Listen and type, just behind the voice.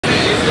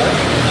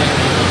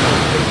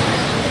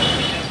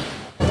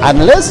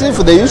Unless if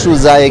the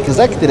issues are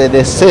exactly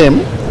the same,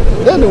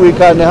 then we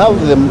can have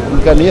them,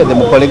 we can hear them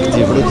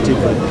collectively.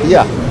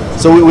 Yeah.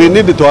 So we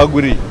need to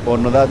agree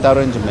on that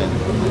arrangement.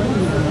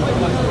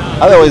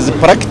 Otherwise,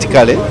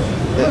 practically,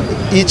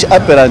 each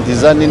appellant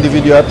is an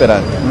individual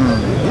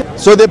appellant.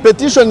 So the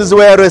petitions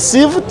were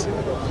received,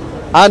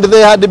 and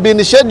they had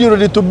been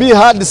scheduled to be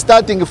heard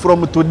starting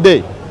from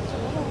today.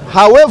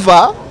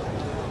 However,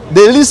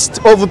 the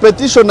list of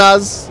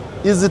petitioners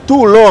is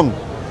too long.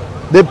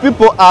 The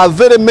people are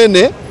very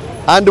many,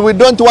 and we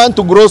don't want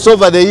to gloss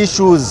over the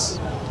issues.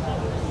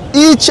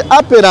 Each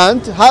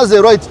appellant has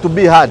a right to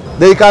be heard.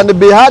 They can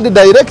be heard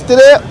directly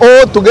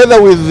or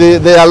together with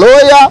their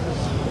lawyer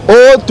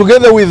or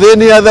together with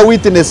any other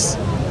witness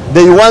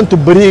they want to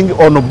bring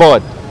on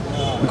board.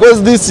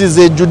 Because this is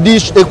a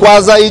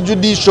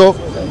quasi-judicial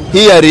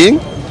hearing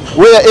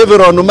where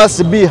everyone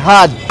must be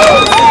heard.